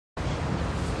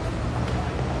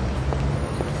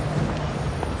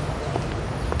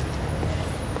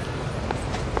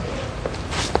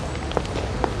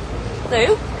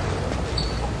do.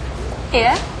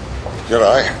 Here. You're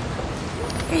right.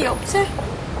 What are you up to?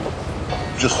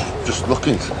 Just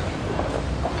looking.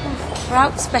 We're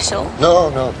out special. No,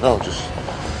 just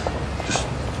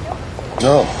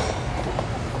no.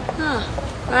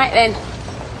 Oh, right then.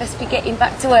 Best be getting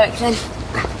back to work then.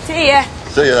 See ya.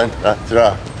 See you then.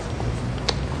 Ta-ra.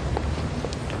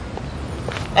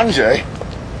 Angie?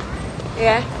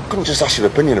 Yeah? Couldn't just ask your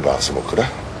opinion about something, could I?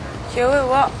 Sure,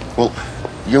 what? Well,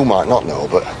 you might not know,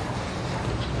 but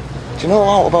do you know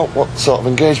all about what sort of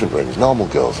engagement rings normal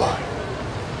girls like?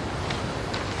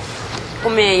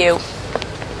 Come here, you.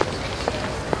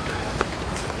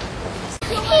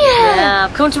 Yeah,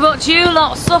 I've come to watch you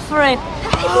lot suffering.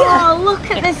 Oh, look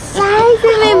at the size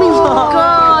of him, he's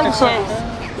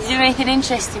gorgeous. Is there anything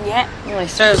interesting yet? Oh, he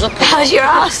throws up. How's your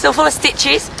arse? Still full of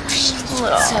stitches?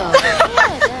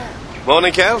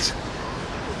 Morning, girls.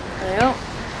 Well,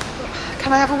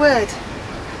 Can I have a word?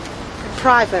 In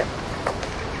private.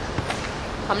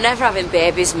 I'm never having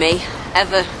babies, me.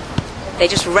 Ever. They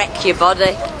just wreck your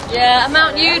body. yeah,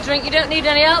 amount you drink, you don't need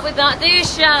any help with that, do you,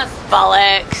 Shaz?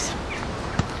 Bollocks.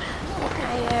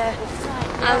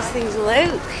 How's things,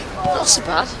 Luke? Not so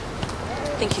bad.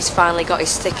 I think he's finally got his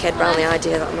stick head round the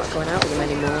idea that I'm not going out with him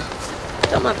anymore.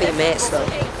 Don't mind being mates, though.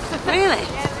 Really?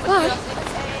 Why?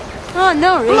 Oh,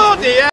 no, really. Bloody hell!